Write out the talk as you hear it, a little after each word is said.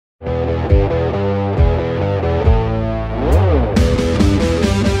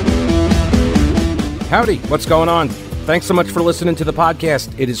Howdy, what's going on? Thanks so much for listening to the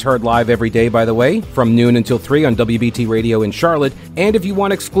podcast. It is heard live every day, by the way, from noon until 3 on WBT Radio in Charlotte. And if you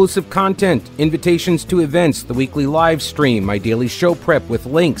want exclusive content, invitations to events, the weekly live stream, my daily show prep with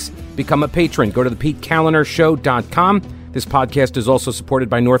links, become a patron. Go to thePeteCallenderShow.com. This podcast is also supported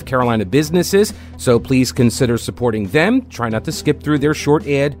by North Carolina businesses, so please consider supporting them. Try not to skip through their short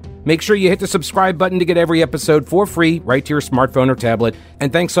ad. Make sure you hit the subscribe button to get every episode for free right to your smartphone or tablet.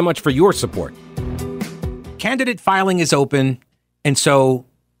 And thanks so much for your support. Candidate filing is open, and so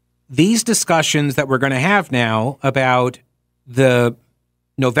these discussions that we're going to have now about the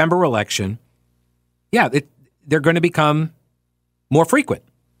November election, they're going to become more frequent.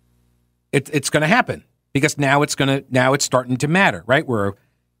 It's going to happen because now it's starting to matter, right? We're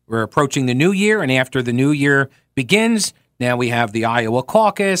approaching the new year, and after the new year begins, now we have the Iowa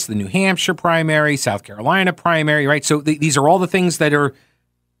caucus, the New Hampshire primary, South Carolina primary, right? So these are all the things that are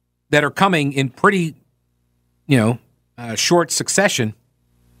coming in pretty short succession.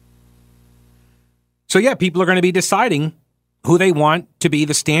 So people are going to be deciding who they want to be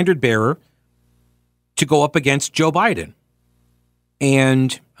the standard bearer to go up against Joe Biden.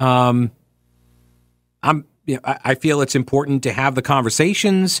 And I feel it's important to have the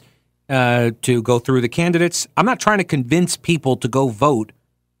conversations, to go through the candidates. I'm not trying to convince people to go vote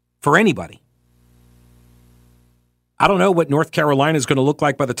for anybody. I don't know what North Carolina is going to look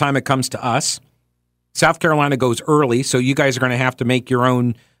like by the time it comes to us. South Carolina goes early, so you guys are going to have to make your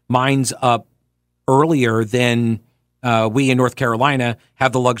own minds up earlier than we in North Carolina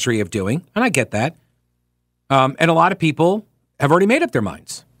have the luxury of doing, and I get that. And a lot of people have already made up their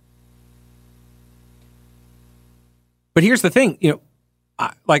minds. But here's the thing,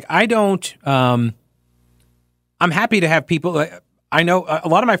 I'm happy to have people. I know a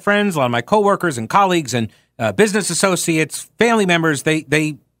lot of my friends, a lot of my coworkers and colleagues and business associates, family members,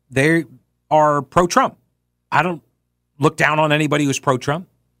 they are pro-Trump. I don't look down on anybody who's pro-Trump.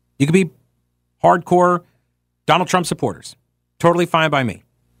 You could be hardcore Donald Trump supporters. Totally fine by me.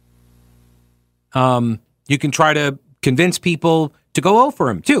 You can try to convince people to go vote for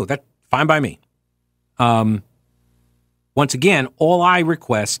him, too. That's fine by me. Once again, all I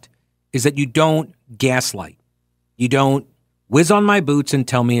request is that you don't gaslight. You don't whiz on my boots and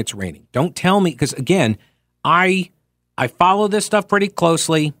tell me it's raining. Don't tell me, because, again, I follow this stuff pretty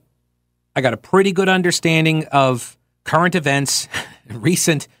closely. I got a pretty good understanding of current events,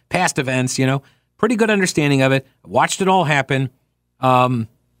 recent past events, pretty good understanding of it. I watched it all happen. And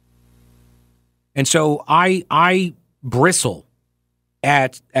so I bristle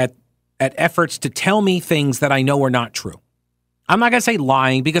at efforts to tell me things that I know are not true. I'm not going to say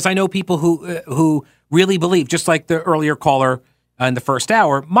lying, because I know people who really believe, just like the earlier caller in the first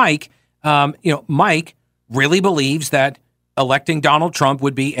hour, Mike, Mike really believes that electing Donald Trump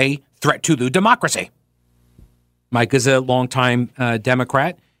would be a threat to the democracy. Mike is a longtime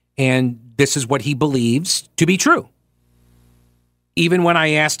Democrat, and this is what he believes to be true. Even when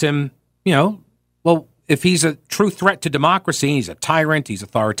I asked him, well, if he's a true threat to democracy, he's a tyrant, he's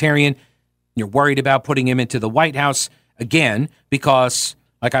authoritarian, you're worried about putting him into the White House again because,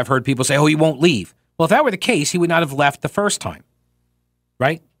 like I've heard people say, he won't leave. Well, if that were the case, he would not have left the first time,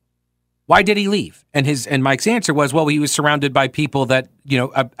 right? Why did he leave? And Mike's answer was, well, he was surrounded by people that,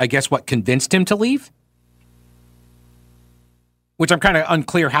 I guess what convinced him to leave? Which I'm kind of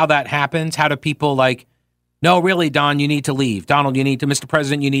unclear how that happens. How do people no, really, Don, you need to leave. Donald, Mr.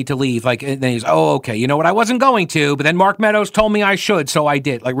 President, you need to leave. And then he's, okay, you know what? I wasn't going to, but then Mark Meadows told me I should, so I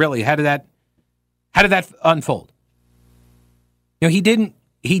did. Really, how did that unfold? He did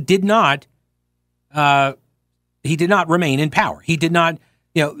not remain in power. He did not,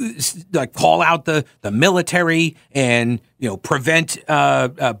 call out the military and, prevent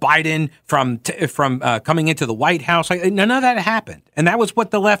Biden from coming into the White House. None of that happened. And that was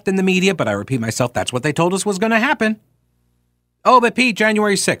what the left and the media, but I repeat myself, that's what they told us was going to happen. Oh, but Pete,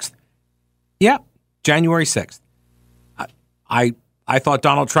 January 6th. Yeah, January 6th. I thought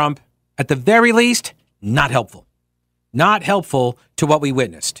Donald Trump, at the very least, not helpful. Not helpful to what we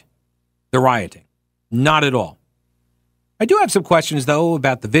witnessed. The rioting. Not at all. I do have some questions, though,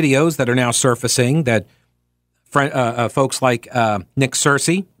 about the videos that are now surfacing that folks like Nick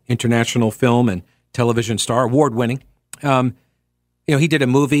Searcy, international film and television star, award-winning, he did a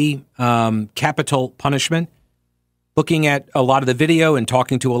movie, Capital Punishment, looking at a lot of the video and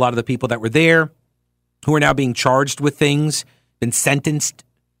talking to a lot of the people that were there who are now being charged with things, been sentenced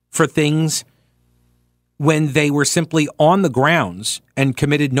for things when they were simply on the grounds and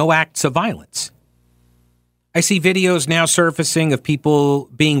committed no acts of violence. I see videos now surfacing of people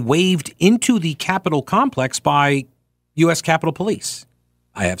being waved into the Capitol complex by U.S. Capitol Police.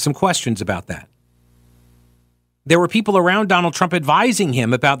 I have some questions about that. There were people around Donald Trump advising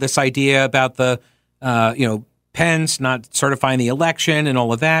him about this idea about the, Pence not certifying the election and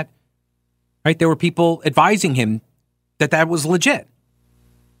all of that. Right? There were people advising him that was legit.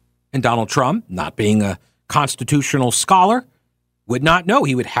 And Donald Trump, not being a constitutional scholar, would not know.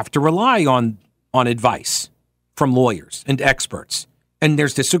 He would have to rely on advice from lawyers and experts. And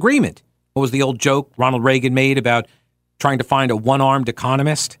there's disagreement. What was the old joke Ronald Reagan made about trying to find a one-armed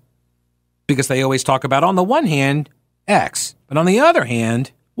economist? Because they always talk about, on the one hand, X, but on the other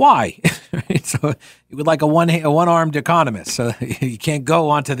hand, Y. So you would like a one-armed economist, so you can't go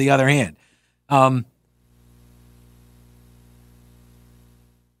onto the other hand. I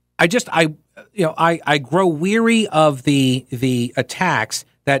grow weary of the attacks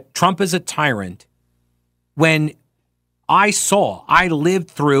that Trump is a tyrant when I lived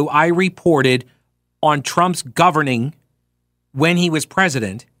through, I reported on Trump's governing when he was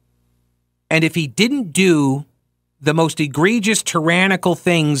president. And if he didn't do the most egregious tyrannical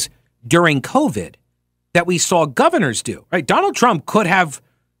things during COVID that we saw governors do, right? Donald Trump could have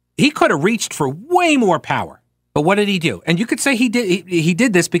reached for way more power. But what did he do? And you could say he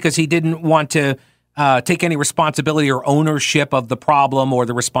did this because he didn't want to take any responsibility or ownership of the problem or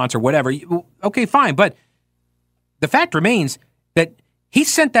the response or whatever. Okay, fine. But the fact remains that he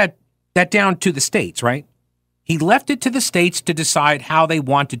sent that down to the states, right? He left it to the states to decide how they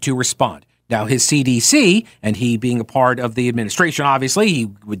wanted to respond. Now, his CDC, and he being a part of the administration, obviously, he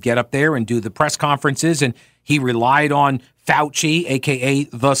would get up there and do the press conferences, and he relied on Fauci, a.k.a.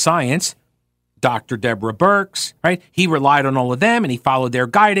 the science, Dr. Deborah Birx, right? He relied on all of them, and he followed their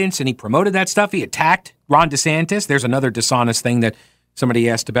guidance, and he promoted that stuff. He attacked Ron DeSantis. There's another dishonest thing that somebody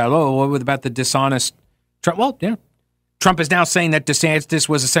asked about. Oh, what about the dishonest Trump? Well, yeah. Trump is now saying that DeSantis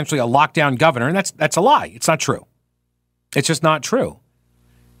was essentially a lockdown governor, and that's a lie. It's not true. It's just not true.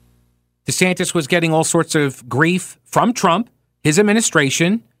 DeSantis was getting all sorts of grief from Trump, his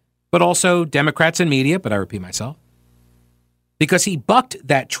administration, but also Democrats and media, but I repeat myself, because he bucked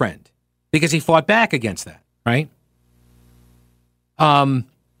that trend, because he fought back against that, right? So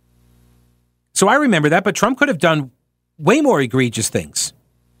I remember that, but Trump could have done way more egregious things.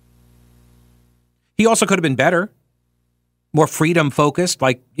 He also could have been better, more freedom-focused,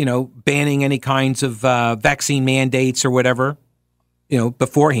 like, banning any kinds of vaccine mandates or whatever,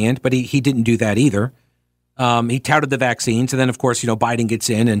 beforehand, but he didn't do that either. He touted the vaccines, and then, of course, Biden gets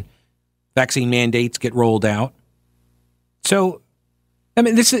in and vaccine mandates get rolled out. So, I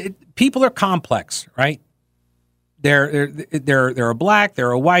mean, people are complex, right? There are black, there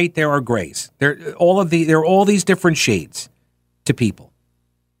are white, there are grays. There are all these different shades to people.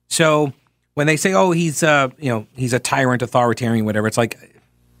 So when they say, "Oh, he's a tyrant, authoritarian, whatever," it's like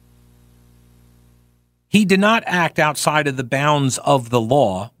he did not act outside of the bounds of the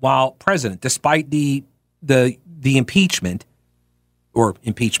law while president, despite the impeachment or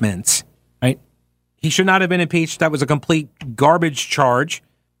impeachments. Right? He should not have been impeached. That was a complete garbage charge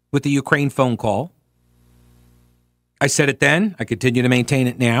with the Ukraine phone call. I said it then. I continue to maintain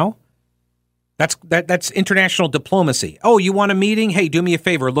it now. That's international diplomacy. Oh, you want a meeting? Hey, do me a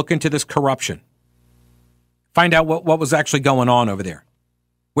favor. Look into this corruption. Find out what was actually going on over there.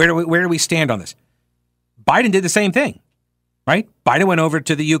 Where do we stand on this? Biden did the same thing, right? Biden went over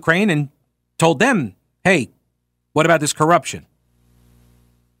to the Ukraine and told them, hey, what about this corruption?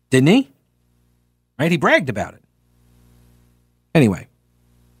 Didn't he? Right? He bragged about it. Anyway,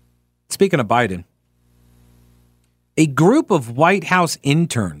 speaking of Biden, a group of White House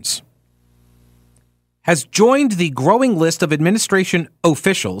interns has joined the growing list of administration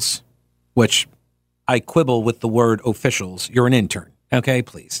officials, which I quibble with the word officials. You're an intern, okay?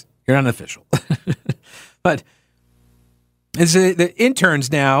 Please. You're not an official. But the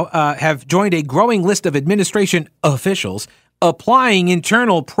interns now have joined a growing list of administration officials applying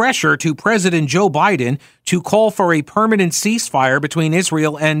internal pressure to President Joe Biden to call for a permanent ceasefire between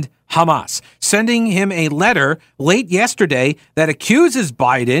Israel and Hamas, sending him a letter late yesterday that accuses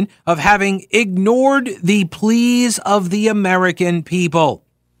Biden of having ignored the pleas of the American people.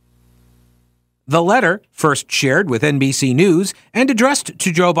 The letter, first shared with NBC News and addressed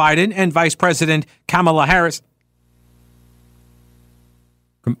to Joe Biden and Vice President Kamala Harris.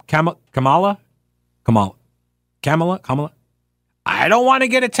 Kamala. I don't want to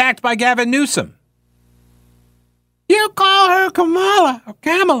get attacked by Gavin Newsom. You call her Kamala or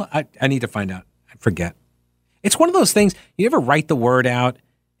Kamala. I need to find out. I forget. It's one of those things. You ever write the word out,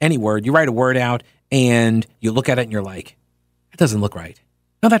 any word, you write a word out and you look at it and you're like, that doesn't look right.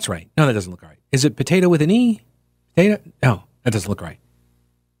 No, that's right. No, that doesn't look right. Is it potato with an E? Potato? No, that doesn't look right.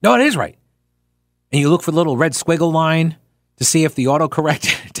 No, it is right. And you look for the little red squiggle line to see if the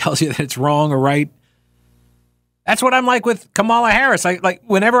autocorrect tells you that it's wrong or right. That's what I'm like with Kamala Harris.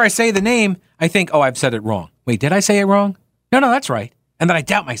 Whenever I say the name, I think, oh, I've said it wrong. Wait, did I say it wrong? No, that's right. And then I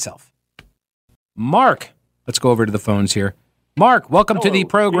doubt myself. Mark, let's go over to the phones here. Mark, welcome to the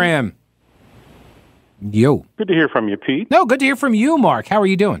program. Pete. Yo. Good to hear from you, Pete. No, good to hear from you, Mark. How are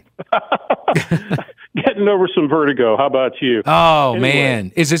you doing? Getting over some vertigo. How about you? Oh, anyway,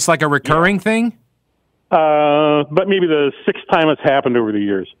 man. Is this like a recurring thing? But maybe the sixth time it's happened over the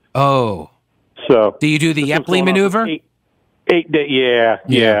years. Oh. So do you do the Epley maneuver? 8 days.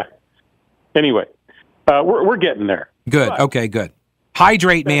 Yeah. Anyway, we're getting there. Good. But, okay, good.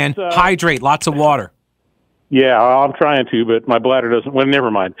 Hydrate, man. Hydrate. Lots of water. Yeah, I'm trying to, but my bladder doesn't. Well,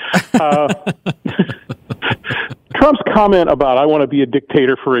 never mind. Trump's comment about I want to be a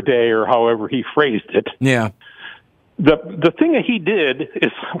dictator for a day, or however he phrased it. Yeah. The thing that he did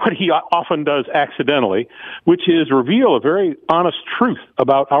is what he often does accidentally, which is reveal a very honest truth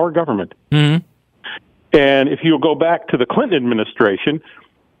about our government. Mm-hmm. And if you go back to the Clinton administration,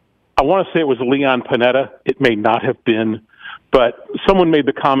 I want to say it was Leon Panetta. It may not have been, but someone made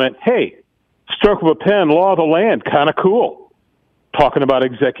the comment, hey, stroke of a pen, law of the land, kind of cool, talking about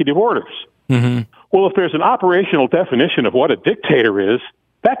executive orders. Mm-hmm. Well, if there's an operational definition of what a dictator is,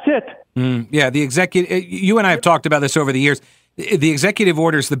 that's it. Yeah, the executive. You and I have talked about this over the years. The executive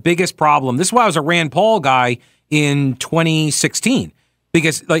order is the biggest problem. This is why I was a Rand Paul guy in 2016,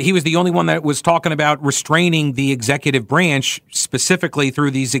 because he was the only one that was talking about restraining the executive branch specifically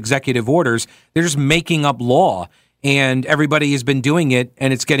through these executive orders. They're just making up law, and everybody has been doing it,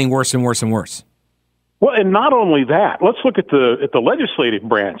 and it's getting worse and worse and worse. Well, and not only that, let's look at the legislative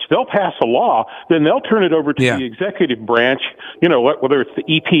branch. They'll pass a law, then they'll turn it over to the executive branch, whether it's the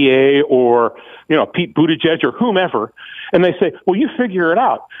EPA or, Pete Buttigieg or whomever, and they say, well, you figure it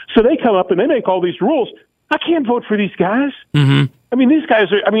out. So they come up and they make all these rules. I can't vote for these guys.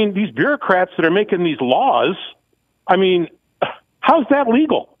 Mm-hmm. These bureaucrats that are making these laws, how's that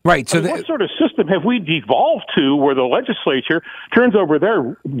legal? Right. So what sort of system have we devolved to where the legislature turns over their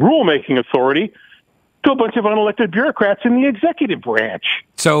rulemaking authority to a bunch of unelected bureaucrats in the executive branch?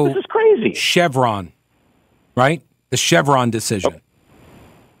 So this is crazy. Chevron, right? The Chevron decision.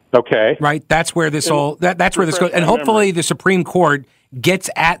 Okay. Right. That's where this that's where this goes. And hopefully the Supreme Court gets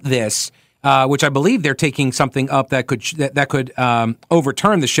at this, which I believe they're taking something up that could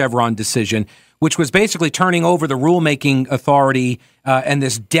overturn the Chevron decision, which was basically turning over the rulemaking authority and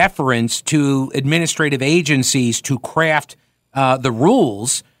this deference to administrative agencies to craft the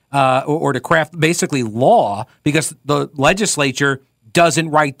rules. Or to craft basically law, because the legislature doesn't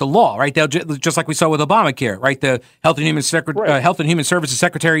write the law, right? They'll just like we saw with Obamacare, right? The Health and Human Services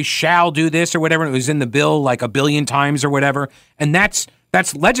Secretary shall do this or whatever. It was in the bill like 1 billion times or whatever, and that's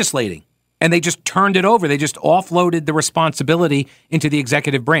legislating. And they just turned it over. They just offloaded the responsibility into the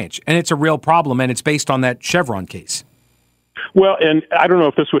executive branch, and it's a real problem. And it's based on that Chevron case. Well, and I don't know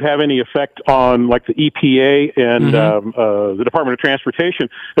if this would have any effect on like the EPA and the Department of Transportation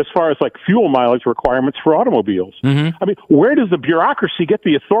as far as like fuel mileage requirements for automobiles. Mm-hmm. Where does the bureaucracy get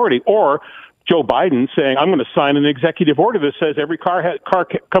the authority? Or Joe Biden saying, I'm going to sign an executive order that says every car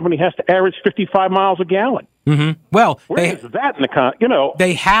company has to average 55 miles a gallon. Mm-hmm. Well, where is that in the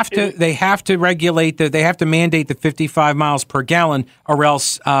they have to regulate they have to mandate the 55 miles per gallon, or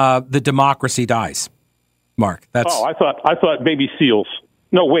else the democracy dies. Mark, that's. Oh, I thought baby seals.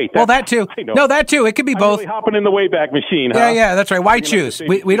 No, wait. That too. No, that too. It could be both. Really hopping in the Wayback Machine. Huh? Yeah, that's right. Why choose?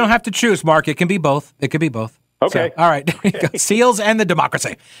 We don't have to choose, Mark. It can be both. It could be both. Okay. So, all right. Okay. Seals and the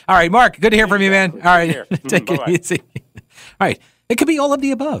democracy. All right, Mark. Good to hear from you, man. All right. Take it easy. All right. It could be all of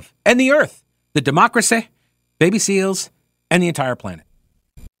the above, and the Earth, the democracy, baby seals, and the entire planet.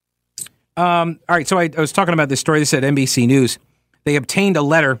 All right. So I was talking about this story. This at NBC News. They obtained a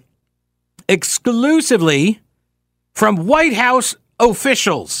letter exclusively from White House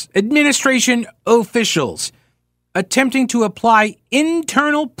officials, administration officials, attempting to apply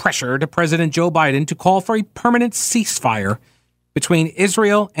internal pressure to President Joe Biden to call for a permanent ceasefire between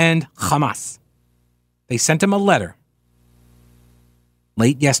Israel and Hamas. They sent him a letter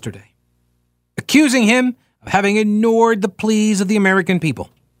late yesterday, accusing him of having ignored the pleas of the American people.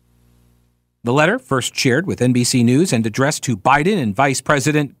 The letter, first shared with NBC News and addressed to Biden and Vice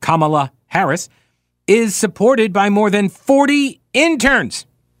President Kamala Harris, is supported by more than 40 interns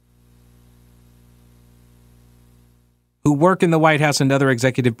who work in the White House and other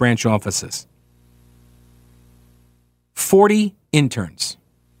executive branch offices. 40 interns.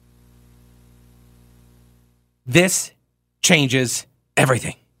 This changes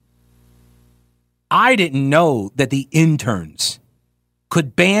everything. I didn't know that the interns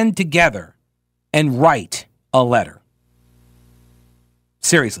could band together and write a letter.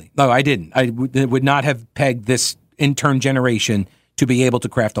 Seriously. No, I didn't. I would not have pegged this intern generation to be able to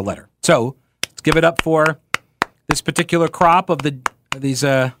craft a letter. So let's give it up for this particular crop of these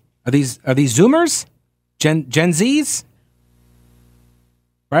Zoomers? Gen Zs?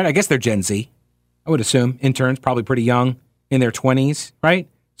 Right? I guess they're Gen Z. I would assume. Interns, probably pretty young, in their 20s, right?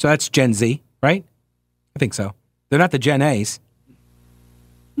 So that's Gen Z, right? I think so. They're not the Gen As.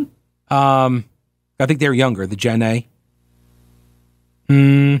 I think they're younger, the Gen A.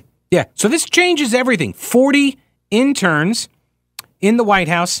 Yeah, so this changes everything. 40 interns in the White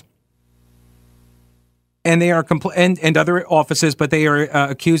House, and they are and other offices, but they are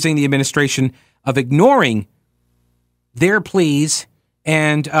accusing the administration of ignoring their pleas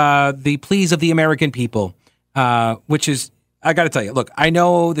and the pleas of the American people, which is, I got to tell you, look, I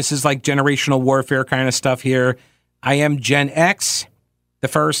know this is like generational warfare kind of stuff here. I am Gen X, the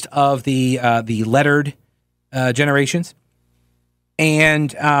first of the lettered generations, and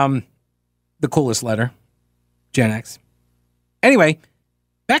the coolest letter, Gen X. Anyway,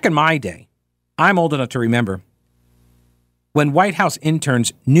 back in my day, I'm old enough to remember when White House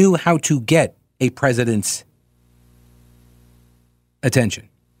interns knew how to get a president's attention.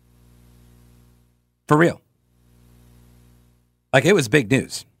 For real. Like, it was big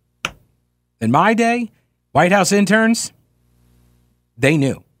news. In my day, White House interns, they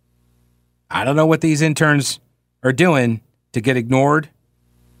knew. I don't know what these interns are doing to get ignored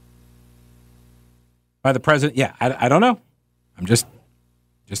by the president. Yeah, I don't know. I'm just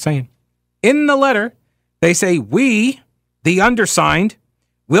saying. In the letter, they say, we, the undersigned,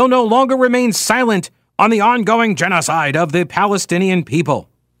 will no longer remain silent on the ongoing genocide of the Palestinian people.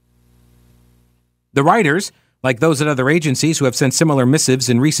 The writers, like those at other agencies who have sent similar missives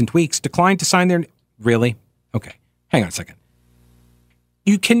in recent weeks, declined to sign their... Really? Okay, hang on a second.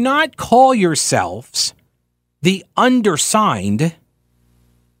 You cannot call yourselves the undersigned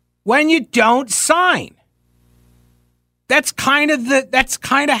when you don't sign. That's kind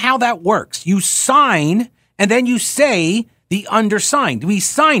of how that works. You sign, and then you say the undersigned. We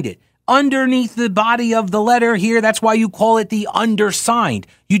signed it. Underneath the body of the letter here, that's why you call it the undersigned.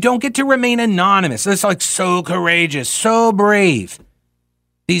 You don't get to remain anonymous. It's like so courageous, so brave.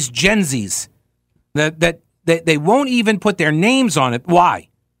 These Gen Zs, that they won't even put their names on it. Why?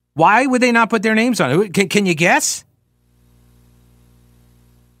 Why would they not put their names on it? Can you guess?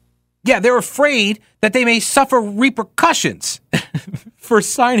 Yeah, they're afraid that they may suffer repercussions for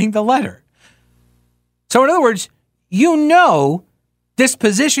signing the letter. So in other words, you know this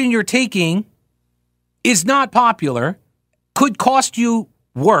position you're taking is not popular, could cost you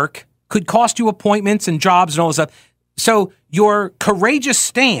work, could cost you appointments and jobs and all this stuff. So your courageous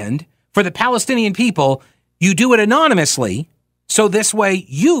stand for the Palestinian people, you do it anonymously, so this way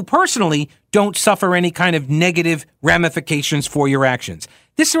you personally don't suffer any kind of negative ramifications for your actions.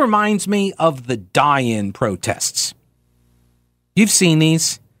 This reminds me of the die-in protests. You've seen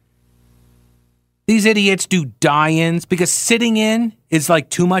these. These idiots do die-ins because sitting in is like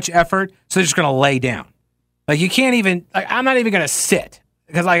too much effort, so they're just going to lay down. Like, you can't even, like, I'm not even going to sit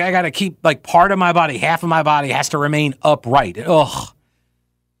because, like, I got to keep, like, part of my body, half of my body has to remain upright. Ugh.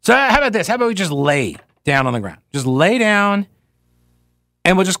 So how about this? How about we just lay down on the ground? Just lay down,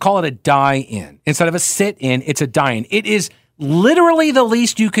 and we'll just call it a die-in. Instead of a sit-in, it's a die-in. It is literally the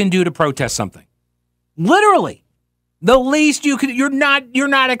least you can do to protest something. Literally. The least you can, you're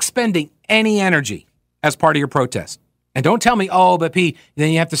not expending any energy as part of your protest. And don't tell me, oh, but P,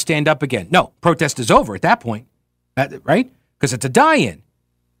 then you have to stand up again. No, protest is over at that point, right? Because it's a die-in.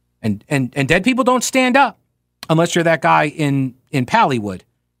 And dead people don't stand up unless you're that guy in Pallywood,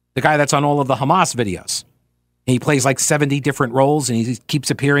 the guy that's on all of the Hamas videos. And he plays like 70 different roles, and he keeps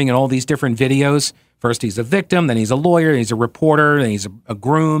appearing in all these different videos. First he's a victim, then he's a lawyer, then he's a reporter, then he's a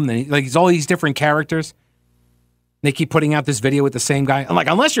groom, then he's all these different characters. They keep putting out this video with the same guy. I'm like,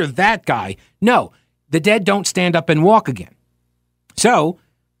 unless you're that guy, no, the dead don't stand up and walk again. So,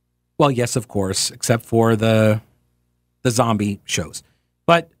 well, yes, of course, except for the zombie shows.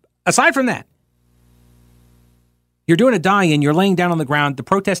 But aside from that, you're doing a die-in, you're laying down on the ground, the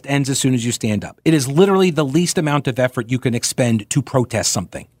protest ends as soon as you stand up. It is literally the least amount of effort you can expend to protest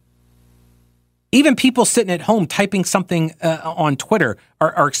something. Even people sitting at home typing something on Twitter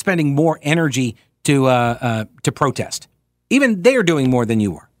are expending more energy to protest. Even they are doing more than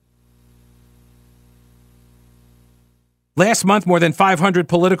you are. Last month, more than 500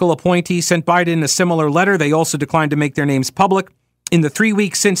 political appointees sent Biden a similar letter. They also declined to make their names public. In the 3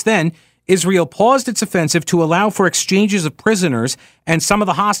 weeks since then, Israel paused its offensive to allow for exchanges of prisoners and some of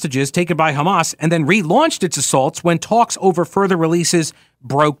the hostages taken by Hamas, and then relaunched its assaults when talks over further releases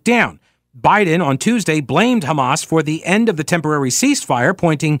broke down. Biden on Tuesday blamed Hamas for the end of the temporary ceasefire,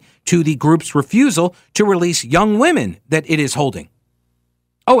 pointing to the group's refusal to release young women that it is holding.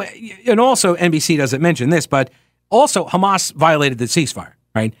 Oh, and also NBC doesn't mention this, but also Hamas violated the ceasefire,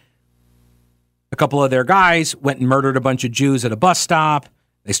 right? A couple of their guys went and murdered a bunch of Jews at a bus stop.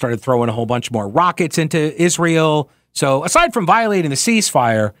 They started throwing a whole bunch more rockets into Israel. So aside from violating the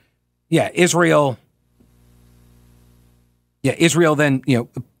ceasefire, Israel then,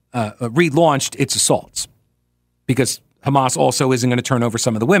 relaunched its assaults because Hamas also isn't going to turn over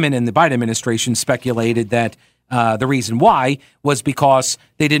some of the women. And the Biden administration speculated that the reason why was because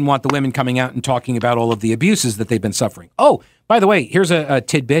they didn't want the women coming out and talking about all of the abuses that they've been suffering. Oh, by the way, here's a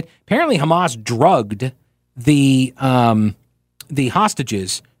tidbit. Apparently Hamas drugged the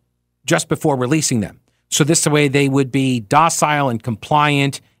hostages just before releasing them. So this way they would be docile and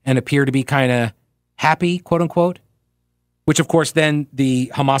compliant and appear to be kind of happy, quote unquote, which of course then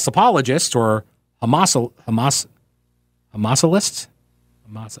the Hamas apologists or Hamasalists,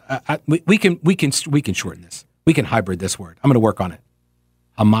 we can shorten this. We can hybrid this word. I'm going to work on it.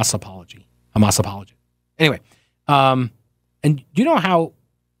 Hamas apology. Anyway, and you know how,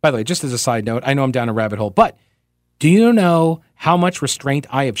 by the way, just as a side note, I know I'm down a rabbit hole, but do you know how much restraint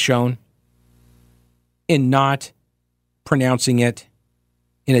I have shown in not pronouncing it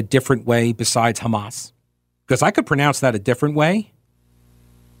in a different way besides Hamas? Because I could pronounce that a different way,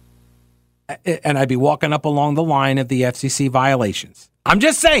 and I'd be walking up along the line of the FCC violations. I'm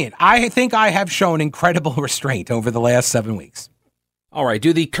just saying, I think I have shown incredible restraint over the last 7 weeks. All right,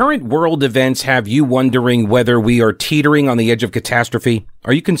 do the current world events have you wondering whether we are teetering on the edge of catastrophe?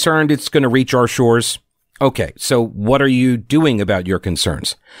 Are you concerned it's going to reach our shores? Okay, so what are you doing about your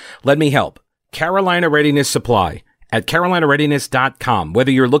concerns? Let me help. Carolina Readiness Supply at carolinareadiness.com.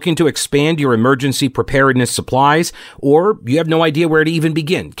 Whether you're looking to expand your emergency preparedness supplies or you have no idea where to even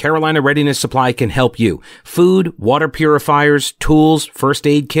begin, Carolina Readiness Supply can help you. Food, water purifiers, tools, first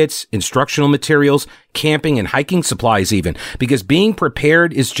aid kits, instructional materials, camping and hiking supplies even, because being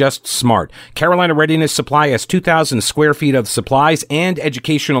prepared is just smart. Carolina Readiness Supply has 2,000 square feet of supplies and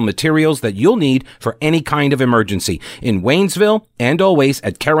educational materials that you'll need for any kind of emergency. In Waynesville and always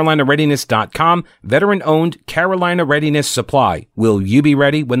at carolinareadiness.com, veteran-owned Carolina Readiness Supply. Will you be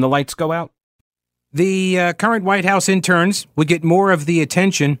ready when the lights go out? The current White House interns would get more of the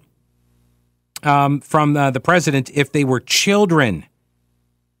attention from the president if they were children.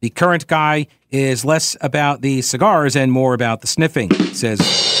 The current guy is less about the cigars and more about the sniffing, says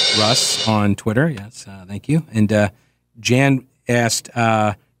Russ on Twitter. Yes, thank you. And Jan asked,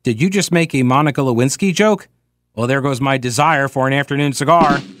 did you just make a Monica Lewinsky joke? Well, there goes my desire for an afternoon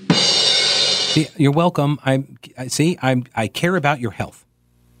cigar. See, you're welcome. I care about your health.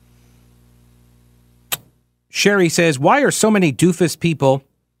 Sherry says, why are so many doofus people...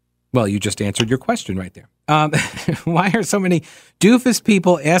 Well, you just answered your question right there. Why are so many doofus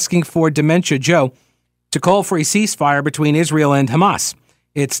people asking for Dementia Joe to call for a ceasefire between Israel and Hamas?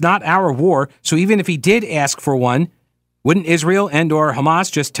 It's not our war, so even if he did ask for one, wouldn't Israel and or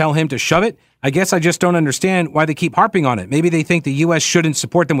Hamas just tell him to shove it? I guess I just don't understand why they keep harping on it. Maybe they think the U.S. shouldn't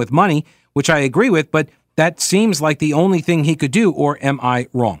support them with money, which I agree with, but that seems like the only thing he could do, or am I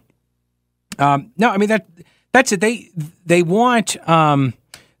wrong? No, I mean, that's it. They want...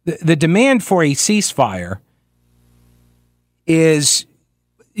 The demand for a ceasefire is,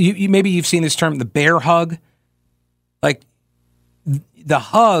 maybe you've seen this term, the bear hug, like the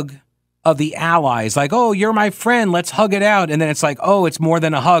hug of the allies, like, oh, you're my friend, let's hug it out. And then it's like, oh, it's more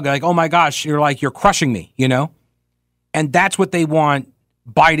than a hug. Like, oh my gosh, you're crushing me, And that's what they want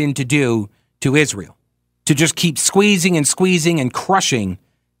Biden to do to Israel, to just keep squeezing and squeezing and crushing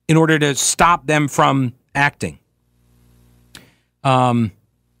in order to stop them from acting.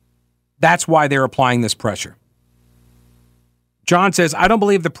 That's why they're applying this pressure. John says, I don't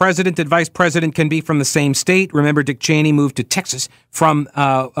believe the president and vice president can be from the same state. Remember, Dick Cheney moved to Texas from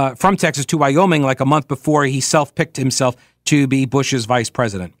Texas to Wyoming like a month before he self-picked himself to be Bush's vice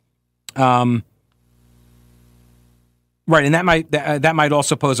president. Right, and that might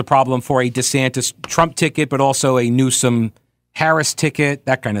also pose a problem for a DeSantis Trump ticket, but also a Newsom Harris ticket,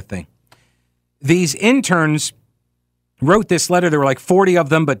 that kind of thing. These interns wrote this letter. There were like 40 of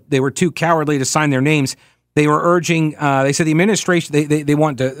them, but they were too cowardly to sign their names. They were urging, they said the administration, they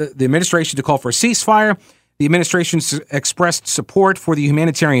want the administration to call for a ceasefire. The administration expressed support for the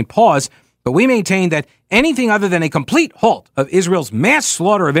humanitarian pause, but we maintain that anything other than a complete halt of Israel's mass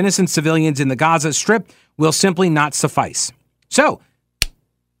slaughter of innocent civilians in the Gaza Strip will simply not suffice. So,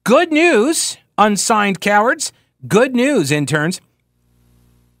 good news, unsigned cowards. Good news, interns.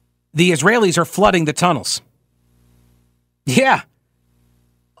 The Israelis are flooding the tunnels. Yeah.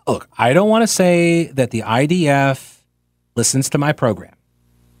 look, I don't want to say that the IDF listens to my program,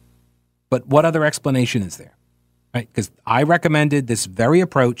 but what other explanation is there? Right? Because I recommended this very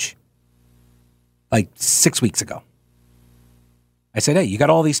approach like 6 weeks ago. I said, hey, you got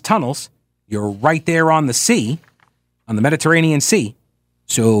all these tunnels. You're right there on the sea, on the Mediterranean Sea.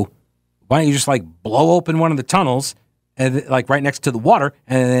 So why don't you just like blow open one of the tunnels and like right next to the water,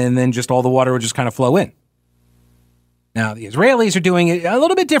 and then just all the water would just kind of flow in. Now, the Israelis are doing it a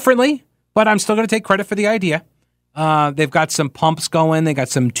little bit differently, but I'm still going to take credit for the idea. They've got some pumps going. They got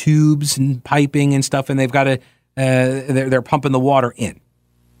some tubes and piping and stuff, and they've got they're pumping the water in.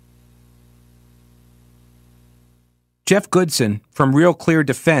 Jeff Goodson from Real Clear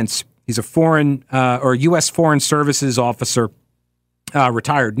Defense, he's a foreign or U.S. Foreign Services officer,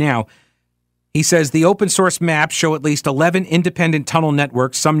 retired now. He says the open source maps show at least 11 independent tunnel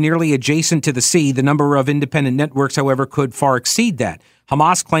networks, some nearly adjacent to the sea. The number of independent networks, however, could far exceed that.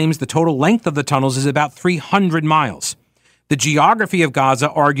 Hamas claims the total length of the tunnels is about 300 miles. The geography of Gaza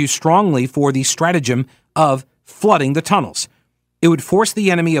argues strongly for the stratagem of flooding the tunnels. It would force the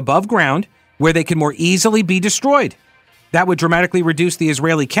enemy above ground, where they can more easily be destroyed. That would dramatically reduce the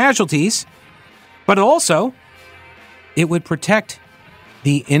Israeli casualties, but also it would protect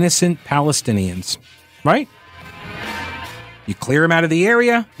the innocent Palestinians, right? You clear them out of the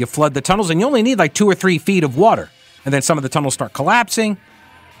area, you flood the tunnels, and you only need like 2 or 3 feet of water. And then some of the tunnels start collapsing.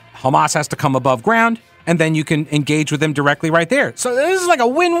 Hamas has to come above ground, and then you can engage with them directly right there. So this is like a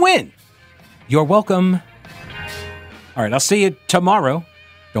win-win. You're welcome. All right, I'll see you tomorrow.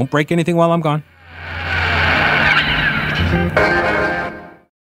 Don't break anything while I'm gone.